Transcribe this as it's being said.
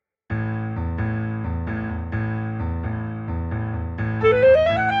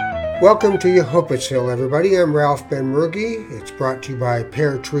Welcome to Yehopatzil, everybody. I'm Ralph Ben Murgy. It's brought to you by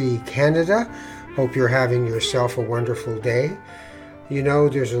Pear Tree Canada. Hope you're having yourself a wonderful day. You know,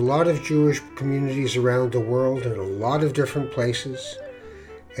 there's a lot of Jewish communities around the world in a lot of different places.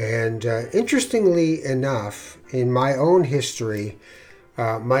 And interestingly enough, in my own history,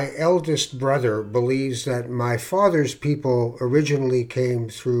 my eldest brother believes that my father's people originally came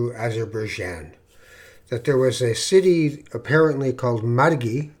through Azerbaijan. That there was a city apparently called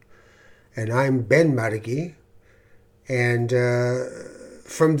Margi, and I'm Ben Margi, and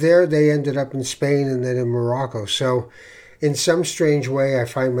from there they ended up in Spain and then in Morocco. So in some strange way I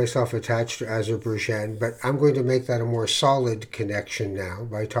find myself attached to Azerbaijan, but I'm going to make that a more solid connection now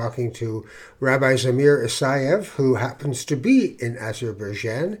by talking to Rabbi Zamir Isayev, who happens to be in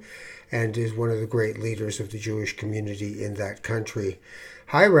Azerbaijan and is one of the great leaders of the Jewish community in that country.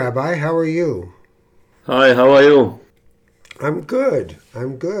 Hi Rabbi, how are you? Hi, how are you? I'm good.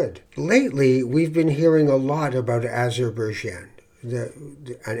 Lately, we've been hearing a lot about Azerbaijan,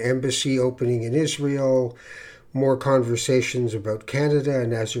 an embassy opening in Israel, more conversations about Canada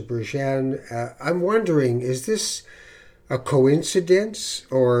and Azerbaijan. I'm wondering, is this a coincidence,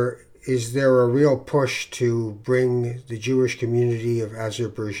 or is there a real push to bring the Jewish community of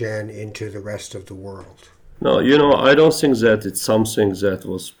Azerbaijan into the rest of the world? No, I don't think that it's something that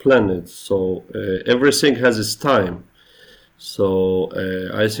was planned. So everything has its time. So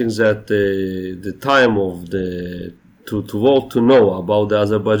I think that the time of to know about the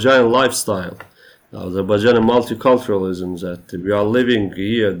Azerbaijan lifestyle, the Azerbaijan multiculturalism that we are living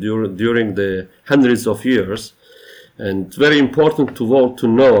here during the hundreds of years, and it's very important to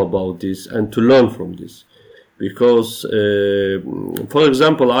know about this and to learn from this, because for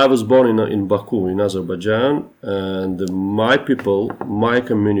example, I was born in Baku in Azerbaijan, and my people, my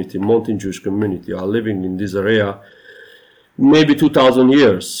community, Mountain Jewish community, are living in this area maybe 2,000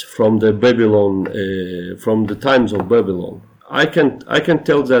 years from the times of Babylon. I can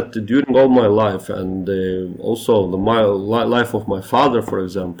tell that during all my life, and also my life of my father, for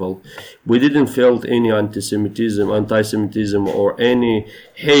example, we didn't feel any anti-Semitism, or any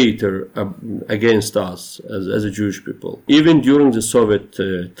hate against us as a Jewish people, even during the Soviet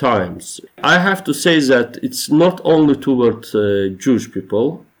times. I have to say that it's not only toward Jewish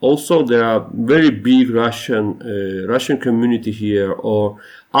people. Also, there are very big Russian community here, or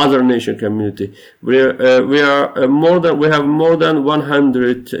other nation community. We have more than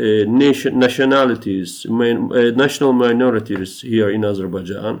 100 nationalities, national minorities here in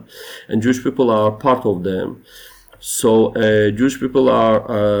Azerbaijan, and Jewish people are part of them. So Jewish people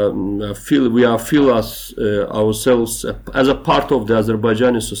feel ourselves as a part of the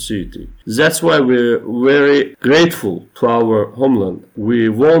Azerbaijani society. That's why we're very grateful to our homeland. We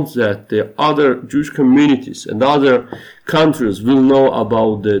want that the other Jewish communities and other countries will know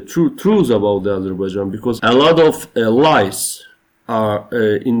about the truth about the Azerbaijan, because a lot of lies are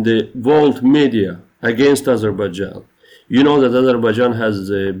in the world media against Azerbaijan. You know that Azerbaijan has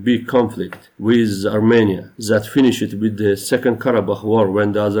a big conflict with Armenia that finished with the Second Karabakh War,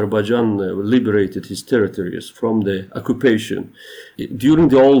 when the Azerbaijan liberated his territories from the occupation.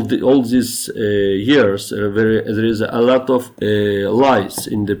 During all these years, there is a lot of lies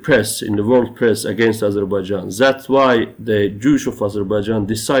in the press, in the world press, against Azerbaijan. That's why the Jews of Azerbaijan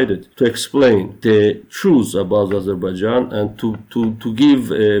decided to explain the truth about Azerbaijan and to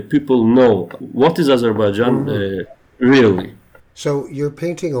give people know what is Azerbaijan really. So you're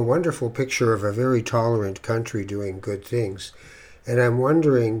painting a wonderful picture of a very tolerant country doing good things. And I'm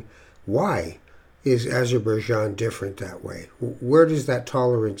wondering, why is Azerbaijan different that way? Where does that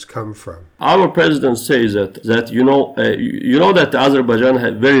tolerance come from? Our president says that you know that Azerbaijan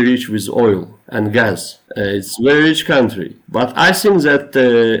is very rich with oil and gas. It's a very rich country. But I think that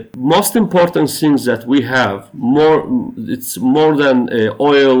the most important things that we have, it's more than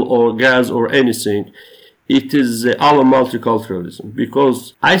oil or gas or anything. It is our multiculturalism,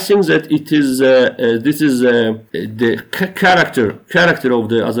 because I think that this is the character of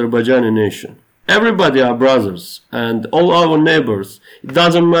the Azerbaijani nation. Everybody are brothers, and all our neighbors. It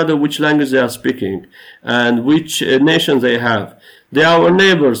doesn't matter which language they are speaking and which nation they have. They are our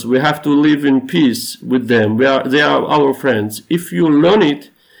neighbors. We have to live in peace with them. They are our friends. If you learn it,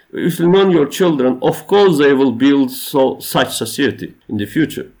 if you learn your children, of course they will build such society in the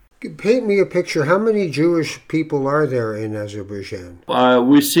future. Paint me a picture. How many Jewish people are there in Azerbaijan?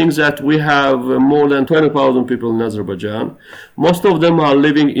 We think that we have more than 20,000 people in Azerbaijan. Most of them are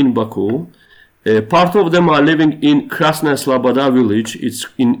living in Baku, Part of them are living in Krasnaya Sloboda village. It's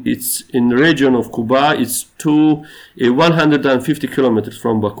in the region of Kuba. It's 150 kilometers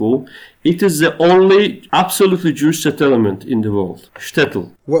from Baku. It is the only absolutely Jewish settlement in the world.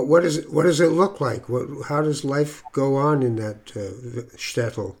 Shtetl. What does it look like? How does life go on in that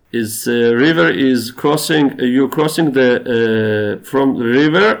shtetl? Is river is crossing. You're crossing the from the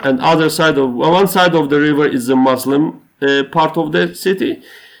river, and one side of the river is the Muslim part of the city.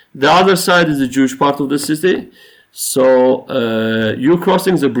 The other side is the Jewish part of the city. So you're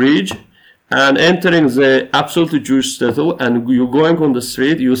crossing the bridge and entering the absolutely Jewish shtetl, and you're going on the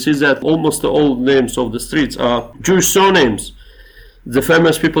street. You see that almost all names of the streets are Jewish surnames, the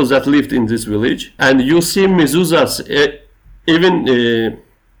famous people that lived in this village. And you see mezuzahs even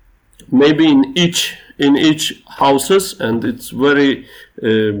maybe in each houses, and it's very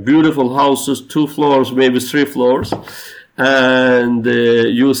beautiful houses, 2 floors, maybe 3 floors. And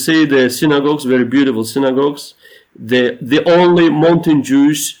you see the synagogues, very beautiful synagogues. The only mountain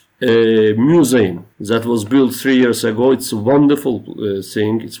Jewish museum that was built 3 years ago. It's a wonderful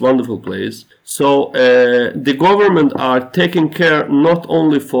thing. It's a wonderful place. So the government are taking care not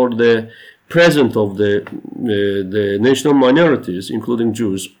only for the present of the national minorities, including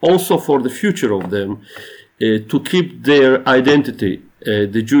Jews, also for the future of them, to keep their identity.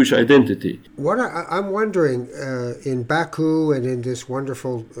 The Jewish identity. What I'm wondering, in Baku and in this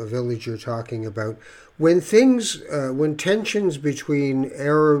wonderful village you're talking about, when tensions between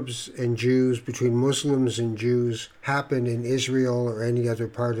Arabs and Jews, between Muslims and Jews happen in Israel or any other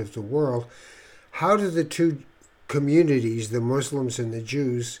part of the world, how do the two communities, the Muslims and the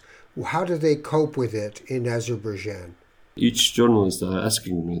Jews, how do they cope with it in Azerbaijan? Each journalist are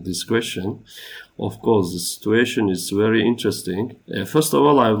asking me this question. Of course, the situation is very interesting. First of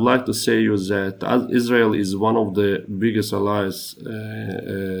all, I would like to say you that Israel is one of the biggest allies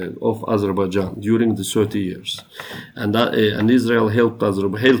of Azerbaijan during the 30 years, and Israel helped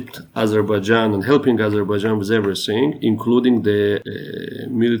Azerbaijan and helping Azerbaijan with everything, including the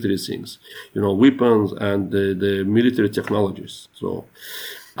military things, weapons and the military technologies. So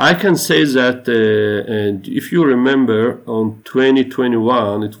I can say that if you remember, on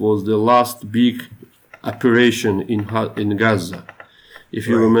 2021, it was the last big operation in Gaza, if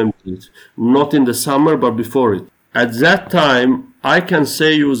you remember it. Not in the summer, but before it. At that time, I can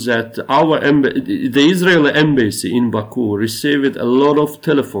say you that the Israeli embassy in Baku received a lot of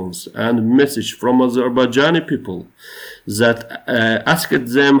telephones and messages from Azerbaijani people that asked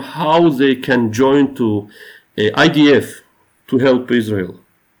them how they can join to IDF to help Israel.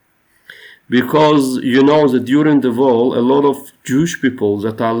 Because you know that during the war, a lot of Jewish people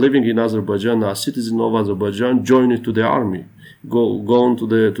that are living in Azerbaijan, are citizens of Azerbaijan, joined to the army, go to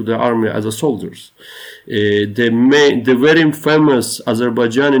the army as a soldiers. The very famous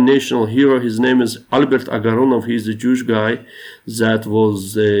Azerbaijani national hero, his name is Albert Agaronov. He's a Jewish guy that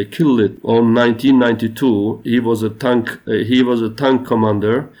was killed on 1992. He was a tank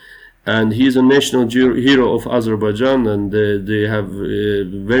commander. And he's a national hero of Azerbaijan, and they have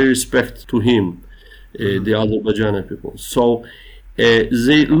very respect to him, the Azerbaijani people. So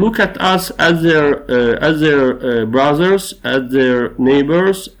they look at us as their brothers, as their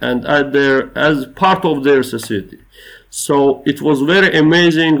neighbors, and as part of their society. So it was very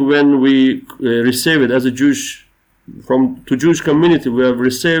amazing when we received it as a Jewish community. We have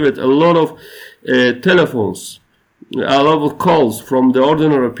received a lot of telephones, a lot of calls from the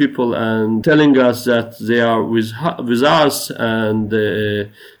ordinary people, and telling us that they are with us, and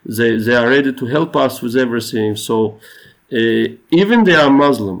they are ready to help us with everything. So even they are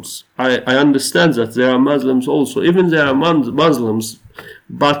Muslims. I understand that they are Muslims also. Even they are Muslims,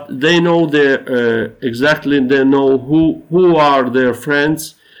 but they know exactly. They know who are their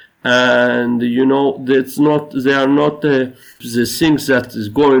friends. And they are not the things that is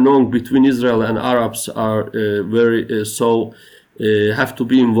going on between Israel and Arabs are very have to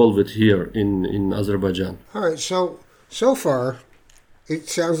be involved here in Azerbaijan. All right, so far it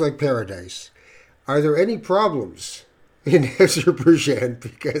sounds like paradise. Are there any problems in Azerbaijan?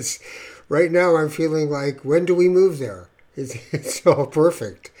 Because right now I'm feeling like, when do we move there? It's all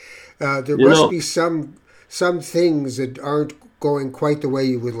perfect. There must be some things that aren't going quite the way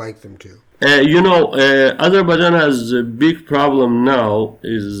you would like them to. Azerbaijan has a big problem now,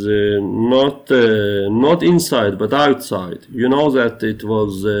 is not inside but outside. You know that it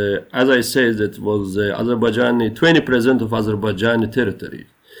was, as I said, it was Azerbaijani, 20% of Azerbaijani territory.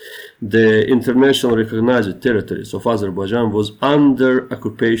 The international recognized territories of Azerbaijan was under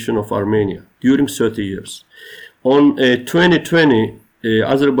occupation of Armenia during 30 years. On 2020,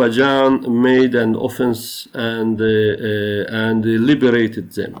 Azerbaijan made an offense and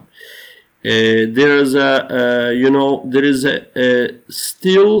liberated them. there is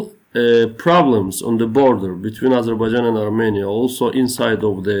still problems on the border between Azerbaijan and Armenia, also inside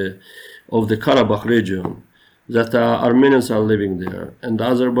of the Karabakh region, that Armenians are living there, and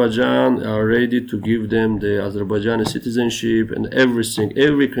Azerbaijan are ready to give them the Azerbaijani citizenship and everything,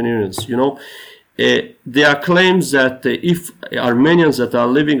 every convenience. There are claims that if Armenians that are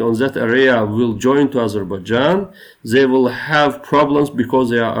living on that area will join to Azerbaijan, they will have problems because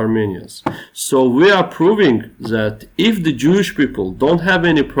they are Armenians. So we are proving that if the Jewish people don't have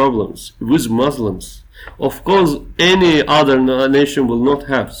any problems with Muslims, of course any other nation will not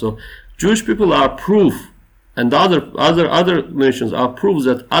have. So Jewish people are proof, and other nations are proof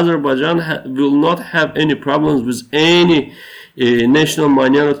that Azerbaijan will not have any problems with any national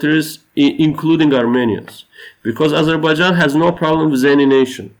minorities, including Armenians, because Azerbaijan has no problem with any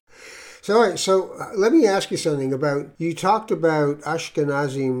nation. So, all right, let me ask you something about, you talked about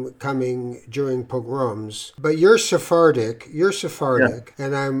Ashkenazim coming during pogroms, but you're Sephardic, Yeah.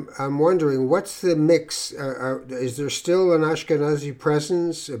 and I'm wondering, what's the mix? Is there still an Ashkenazi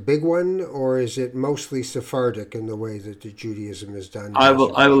presence, a big one, or is it mostly Sephardic in the way that the Judaism is done? I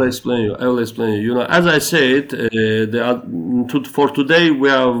will explain you. As I said, for today we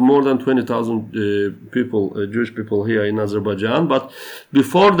have more than 20,000 Jewish people here in Azerbaijan. But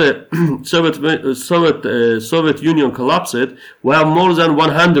before the Soviet Union collapsed, we have more than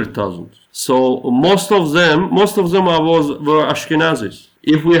 100,000. So most of them were Ashkenazis.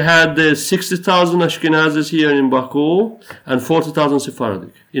 If we had 60,000 Ashkenazis here in Baku and 40,000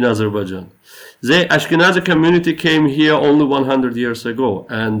 Sephardic in Azerbaijan. The Ashkenazi community came here only 100 years ago,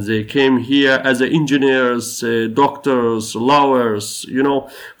 and they came here as engineers, doctors, lawyers.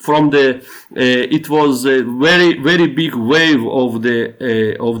 From it was a very, very big wave of the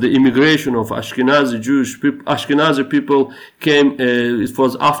immigration of Ashkenazi Jewish people. Ashkenazi people came. It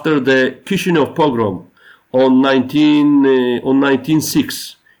was after the Kishinev pogrom on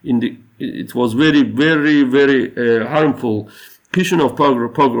 1906. It was very, very, very harmful Kishinev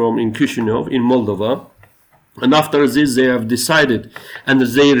pogrom in Kishinev in Moldova, and after this they have decided, and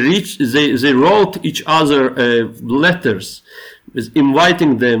they wrote each other letters,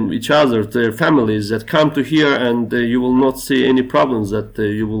 inviting each other, their families, that come to here, and you will not see any problems.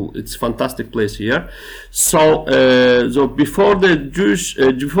 It's a fantastic place here. So before the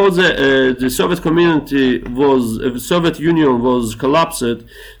Soviet community Soviet Union was collapsed,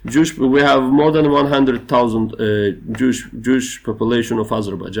 we have more than 100,000 Jewish population of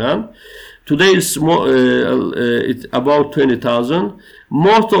Azerbaijan. Today it's about 20,000.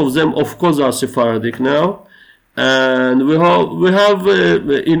 Most of them, of course, are Sephardic now. And we have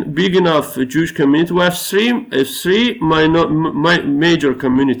in big enough Jewish community. We have three major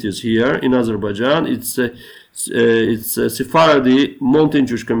communities here in Azerbaijan. It's a Sephardi mountain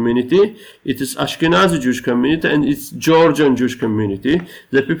Jewish community. It is Ashkenazi Jewish community, and it's Georgian Jewish community.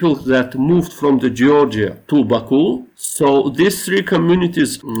 The people that moved from the Georgia to Baku. So these three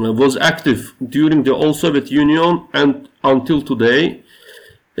communities was active during the old Soviet Union and until today.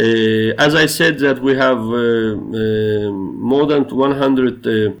 As I said, that we have more than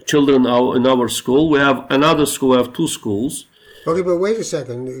 100 children in our school. We have another school. We have two schools. Okay, but wait a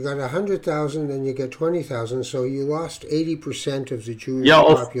second. You got 100,000, and you get 20,000. So you lost 80% of the Jewish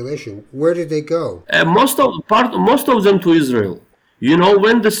population. Where did they go? Most of them to Israel.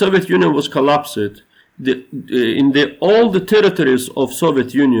 When the Soviet Union was collapsed, all the territories of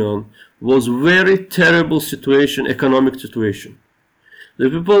Soviet Union was very terrible situation, economic situation. The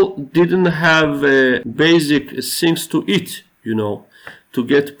people didn't have basic things to eat, to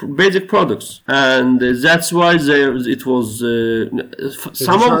get basic products, and that's why it was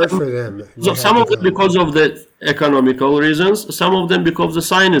some of them because of the economical reasons, some of them because of the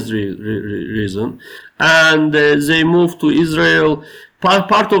Zionist reason, and they moved to Israel.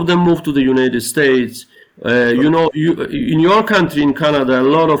 Part of them moved to the United States. In your country, in Canada, a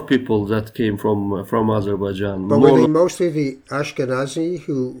lot of people that came from Azerbaijan. But were they mostly the Ashkenazi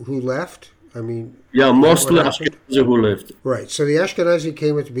who left? Yeah, mostly Ashkenazi who left. Right. So the Ashkenazi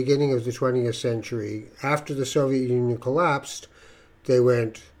came at the beginning of the 20th century. After the Soviet Union collapsed, they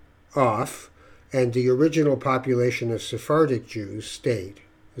went off, and the original population of Sephardic Jews stayed.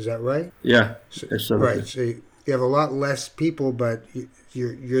 Is that right? Yeah, absolutely. Right. So you have a lot less people, but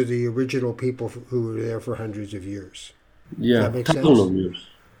you're the original people who were there for hundreds of years. Yeah, does that make sense? Of years.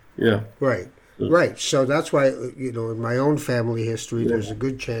 Yeah. Right. So that's why, in my own family history, there's a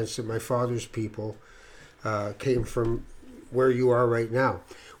good chance that my father's people came from where you are right now.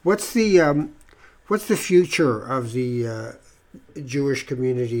 What's the future of the Jewish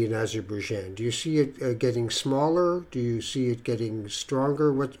community in Azerbaijan? Do you see it getting smaller? Do you see it getting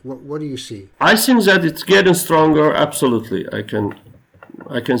stronger? What do you see? I think that it's getting stronger. Absolutely, I can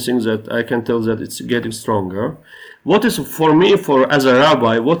think that I can tell that it's getting stronger. What is for me, as a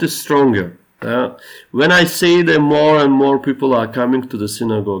rabbi, what is stronger? When I see that more and more people are coming to the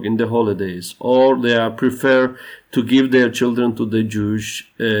synagogue in the holidays, or they are prefer to give their children to the Jewish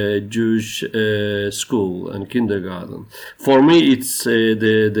school and kindergarten. For me, it's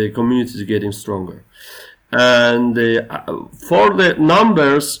the community is getting stronger. And for the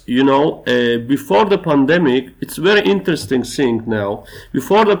numbers, before the pandemic, it's very interesting thing now.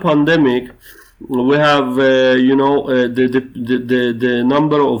 Before the pandemic, we have the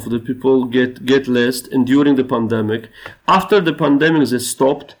number of the people get less, and during the pandemic, after the pandemic they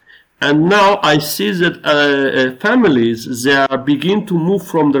stopped, and now I see that families they are begin to move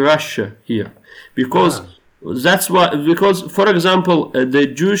from the Russia here because. That's why, because, for example,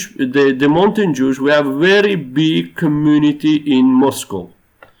 the mountain Jews, we have a very big community in Moscow,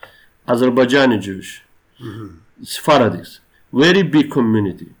 Azerbaijani Jews, Sephardics, very big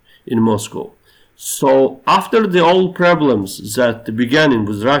community in Moscow. So after the old problems that began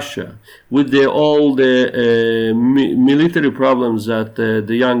with Russia, with all the military problems that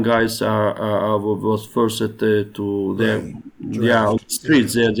the young guys was forced to the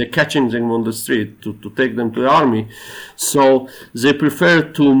streets, they're catching them on the street to take them to the army. So they prefer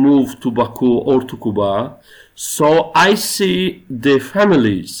to move to Baku or to Kuba. So I see the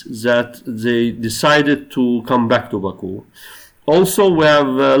families that they decided to come back to Baku. Also, we have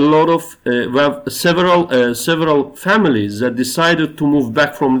several families that decided to move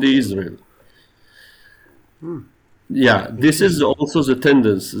back from the Israel. Yeah, this is also the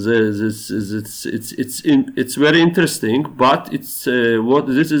tendency. It's very interesting, but this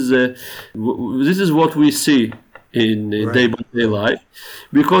is what we see in day-by-day life.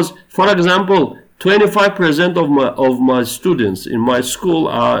 Because, for example, 25% of my students in my school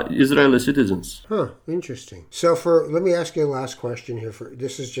are Israeli citizens. Huh, interesting. So let me ask you a last question here.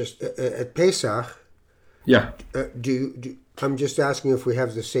 This is just at Pesach. Yeah. I'm just asking if we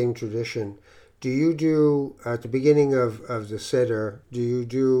have the same tradition. Do you do, at the beginning of the Seder, do you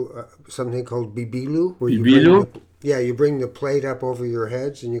do something called Bibilu? Bibilu? You bring the plate up over your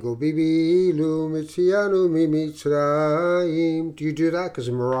heads and you go, Bibilu mitzianu mi Mitzrayim. Do you do that? Because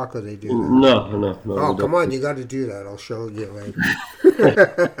in Morocco they do that. No. Oh, come on, you got to do that. I'll show you later.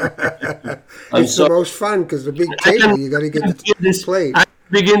 It's the most fun because the big table, you got to get the plate. I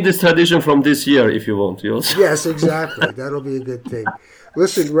begin this tradition from this year if you want. Yes, exactly. That'll be a good thing.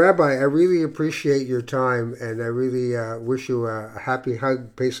 Listen, Rabbi, I really appreciate your time, and I really wish you a happy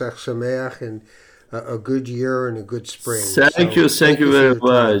Hag Pesach Sameach and a good year and a good spring. Thank you very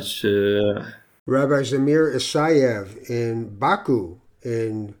much. Rabbi Zamir Isayev in Baku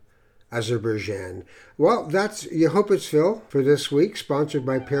in Azerbaijan. Well, that's Yehupitzville for this week, sponsored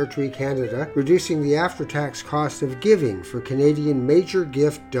by Pear Tree Canada, reducing the after-tax cost of giving for Canadian major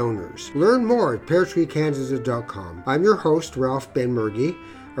gift donors. Learn more at peartreecanada.com. I'm your host, Ralph Ben-Murgy.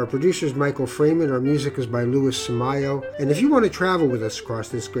 Our producer is Michael Freeman. Our music is by Louis Samayo. And if you want to travel with us across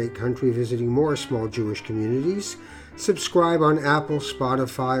this great country, visiting more small Jewish communities, subscribe on Apple,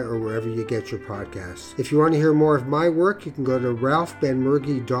 Spotify, or wherever you get your podcasts. If you want to hear more of my work, you can go to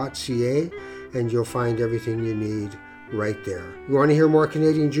ralphbenmurgy.ca and you'll find everything you need right there. You want to hear more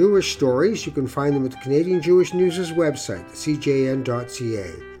Canadian Jewish stories? You can find them at the Canadian Jewish News' website,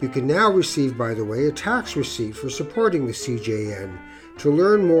 cjn.ca. You can now receive, by the way, a tax receipt for supporting the CJN. To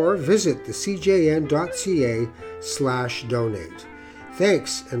learn more, visit the cjn.ca/donate.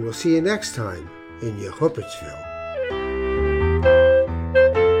 Thanks, and we'll see you next time in Yehupitzville.